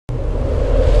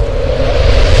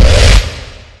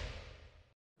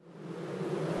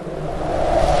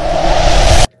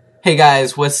Hey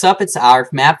guys, what's up? It's our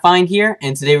from AppFind here,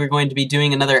 and today we're going to be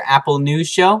doing another Apple news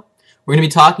show. We're going to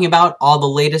be talking about all the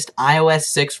latest iOS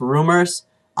 6 rumors,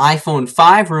 iPhone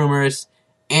 5 rumors,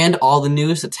 and all the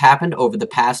news that's happened over the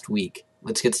past week.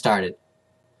 Let's get started.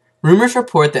 Rumors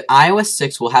report that iOS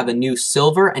 6 will have a new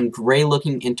silver and gray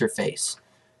looking interface.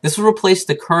 This will replace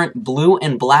the current blue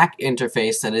and black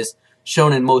interface that is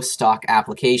shown in most stock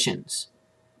applications.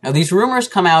 Now these rumors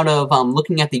come out of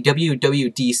looking at the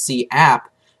WWDC app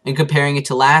and comparing it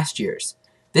to last year's.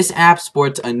 This app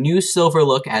sports a new silver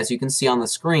look, as you can see on the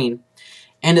screen,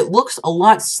 and it looks a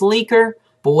lot sleeker,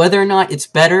 but whether or not it's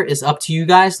better is up to you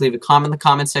guys. Leave a comment in the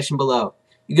comment section below.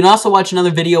 You can also watch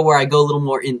another video where I go a little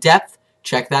more in depth.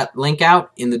 Check that link out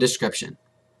in the description.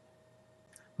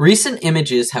 Recent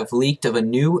images have leaked of a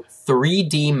new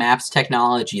 3D Maps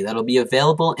technology that'll be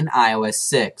available in iOS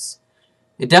 6.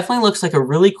 It definitely looks like a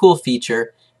really cool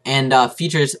feature, and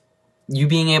features you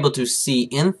being able to see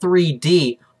in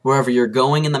 3D wherever you're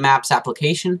going in the Maps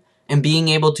application, and being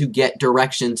able to get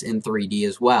directions in 3D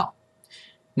as well.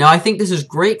 Now I think this is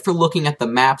great for looking at the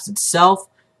maps itself,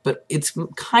 but it's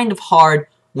kind of hard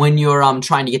when you're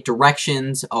trying to get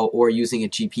directions or using a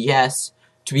GPS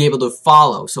to be able to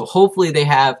follow. So hopefully they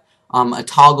have a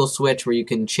toggle switch where you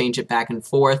can change it back and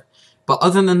forth, but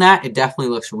other than that, it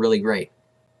definitely looks really great.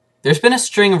 There's been a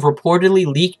string of reportedly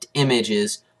leaked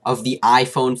images of the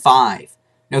iPhone 5.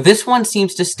 Now this one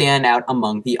seems to stand out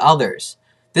among the others.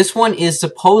 This one is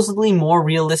supposedly more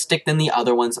realistic than the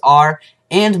other ones are,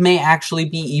 and may actually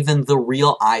be even the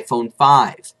real iPhone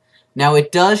 5. Now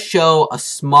it does show a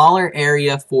smaller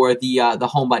area for the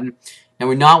home button. Now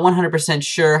we're not 100%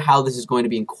 sure how this is going to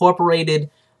be incorporated.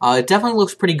 It definitely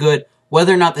looks pretty good.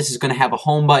 Whether or not this is going to have a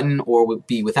home button or will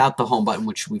be without the home button,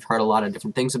 which we've heard a lot of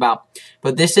different things about.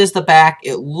 But this is the back.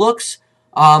 It looks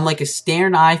like a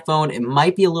standard iPhone. It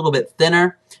might be a little bit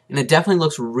thinner, and it definitely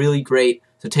looks really great.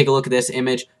 So take a look at this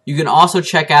image. You can also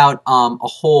check out a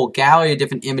whole gallery of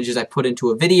different images I put into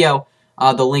a video.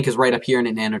 The link is right up here in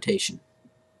an annotation.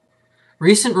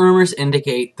 Recent rumors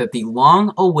indicate that the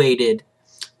long-awaited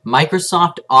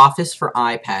Microsoft Office for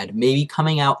iPad may be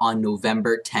coming out on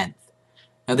November 10th.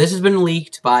 Now this has been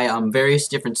leaked by various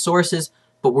different sources,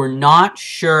 but we're not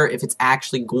sure if it's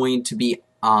actually going to be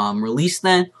released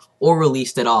then or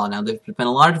released at all. Now there's been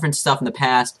a lot of different stuff in the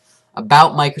past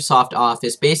about Microsoft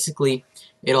Office. Basically,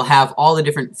 it'll have all the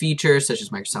different features such as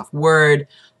Microsoft Word,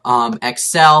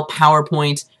 Excel,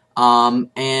 PowerPoint,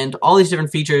 and all these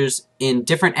different features in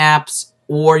different apps,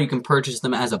 or you can purchase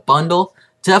them as a bundle.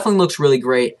 Definitely looks really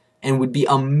great and would be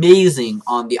amazing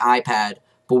on the iPad,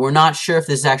 but we're not sure if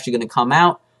this is actually going to come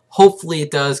out. Hopefully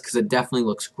it does, because it definitely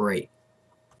looks great.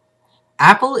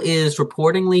 Apple is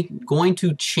reportedly going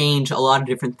to change a lot of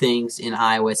different things in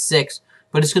iOS 6,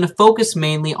 but it's going to focus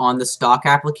mainly on the stock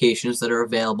applications that are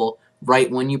available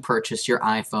right when you purchase your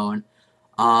iPhone.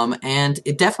 And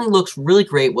it definitely looks really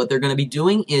great. What they're going to be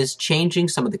doing is changing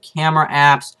some of the camera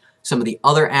apps, some of the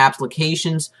other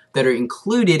applications that are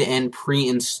included and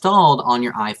pre-installed on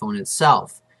your iPhone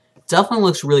itself. It definitely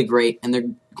looks really great, and they're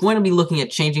going to be looking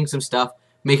at changing some stuff,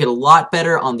 make it a lot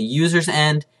better on the user's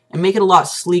end, and make it a lot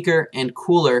sleeker and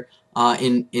cooler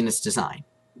in its design.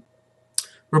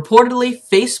 Reportedly,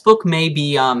 Facebook may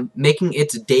be making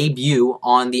its debut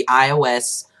on the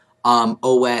iOS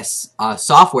OS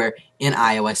software in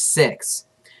iOS 6.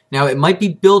 Now, it might be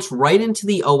built right into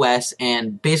the OS,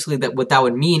 and basically what that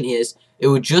would mean is it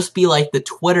would just be like the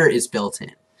Twitter is built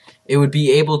in. It would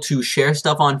be able to share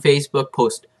stuff on Facebook,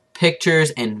 post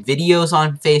pictures and videos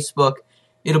on Facebook.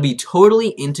 It'll be totally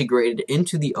integrated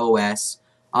into the OS,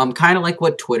 kind of like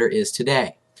what Twitter is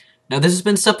today. Now, this has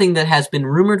been something that has been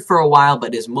rumored for a while,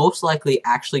 but is most likely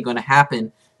actually going to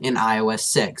happen in iOS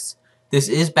 6. This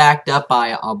is backed up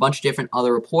by a bunch of different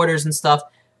other reporters and stuff.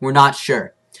 We're not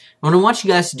sure. What I want you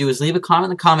guys to do is leave a comment in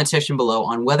the comment section below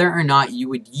on whether or not you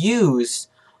would use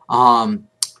the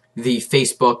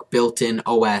Facebook built-in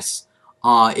OS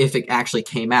if it actually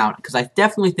came out, because I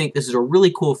definitely think this is a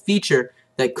really cool feature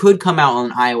that could come out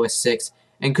on iOS 6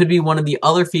 and could be one of the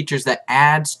other features that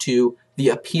adds to the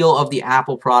appeal of the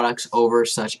Apple products over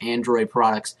such Android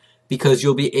products, because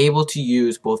you'll be able to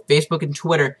use both Facebook and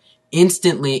Twitter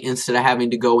instantly instead of having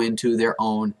to go into their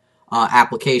own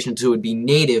applications. It would be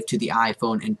native to the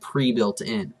iPhone and pre-built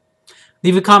in.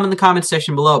 Leave a comment in the comment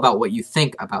section below about what you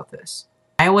think about this.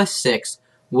 iOS 6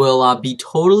 will be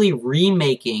totally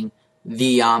remaking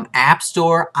the App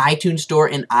Store, iTunes Store,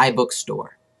 and iBook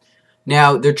Store.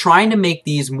 Now, they're trying to make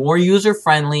these more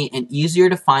user-friendly and easier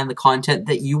to find the content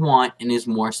that you want and is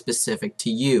more specific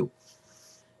to you.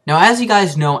 Now, as you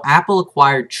guys know, Apple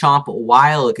acquired Chomp a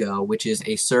while ago, which is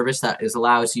a service that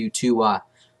allows you to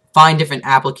find different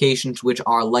applications which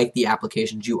are like the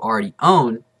applications you already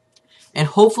own, and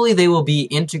hopefully they will be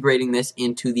integrating this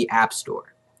into the App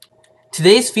Store.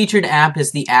 Today's featured app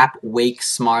is the app Wake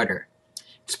Smarter.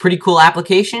 It's a pretty cool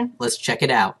application. Let's check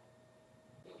it out.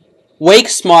 Wake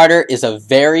Smarter is a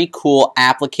very cool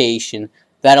application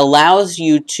that allows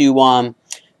you to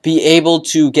be able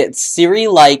to get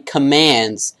Siri-like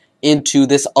commands into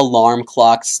this alarm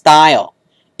clock style.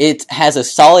 It has a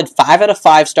solid 5 out of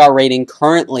 5 star rating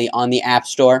currently on the App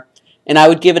Store, and I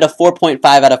would give it a 4.5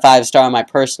 out of 5 star on my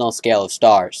personal scale of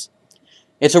stars.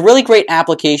 It's a really great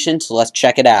application, so let's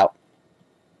check it out.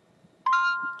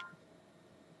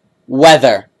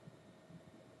 Weather.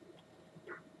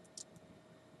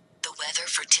 The weather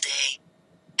for today.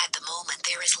 At the moment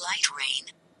there is light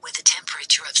rain, with a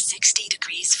temperature of 60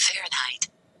 degrees Fahrenheit.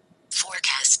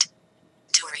 Forecast.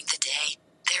 During the day,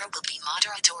 there will be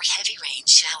moderate or heavy rain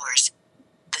showers.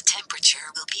 The temperature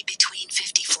will be between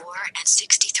 54 and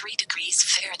 63 degrees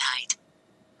Fahrenheit.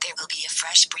 There will be a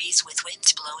fresh breeze with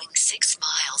winds blowing 6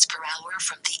 miles per hour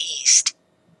from the east.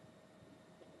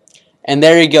 And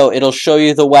there you go, it'll show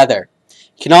you the weather.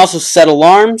 You can also set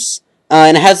alarms,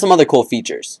 and it has some other cool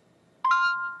features.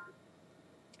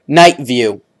 Night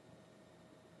view.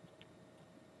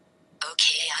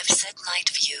 Okay, I've set night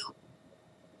view.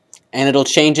 And it'll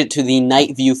change it to the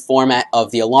night view format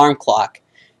of the alarm clock.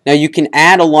 Now you can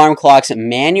add alarm clocks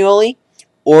manually,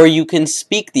 or you can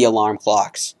speak the alarm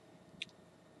clocks.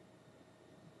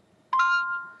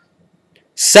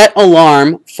 Set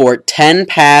alarm for 10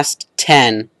 past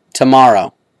 10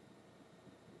 tomorrow.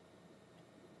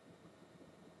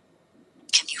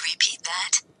 Can you repeat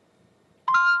that?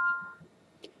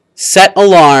 Set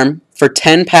alarm for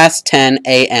 10 past 10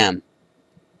 a.m.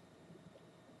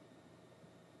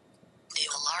 New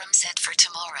alarm set for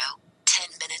tomorrow, 10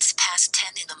 minutes past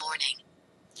 10 in the morning.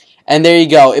 And there you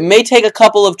go. It may take a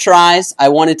couple of tries. I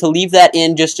wanted to leave that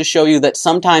in just to show you that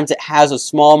sometimes it has a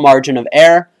small margin of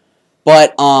error.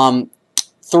 But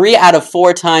 3 out of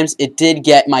 4 times it did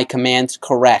get my commands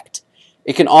correct.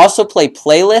 It can also play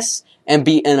playlists and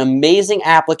be an amazing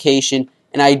application,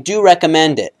 and I do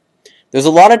recommend it. There's a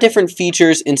lot of different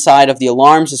features inside of the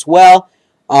alarms as well.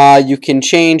 You can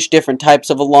change different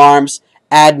types of alarms,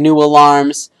 add new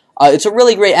alarms. It's a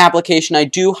really great application. I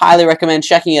do highly recommend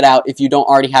checking it out if you don't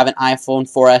already have an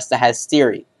iPhone 4S that has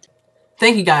Siri.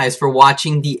 Thank you guys for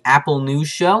watching the Apple News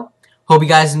Show. Hope you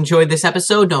guys enjoyed this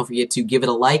episode. Don't forget to give it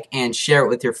a like and share it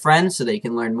with your friends so they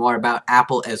can learn more about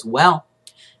Apple as well.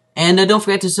 And don't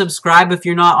forget to subscribe if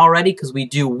you're not already, because we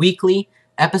do weekly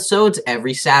episodes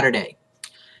every Saturday.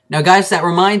 Now guys, that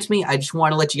reminds me, I just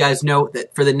want to let you guys know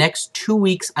that for the next 2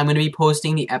 weeks, I'm going to be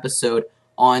posting the episode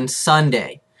on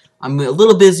Sunday. I'm a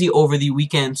little busy over the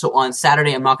weekend, so on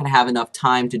Saturday I'm not going to have enough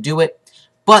time to do it.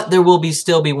 But there will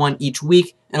still be one each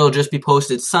week, and it'll just be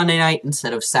posted Sunday night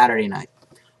instead of Saturday night.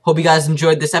 Hope you guys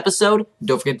enjoyed this episode.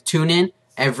 Don't forget to tune in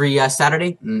every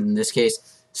Saturday, in this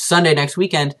case, Sunday next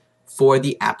weekend, for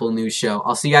the Apple News Show.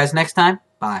 I'll see you guys next time.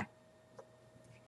 Bye.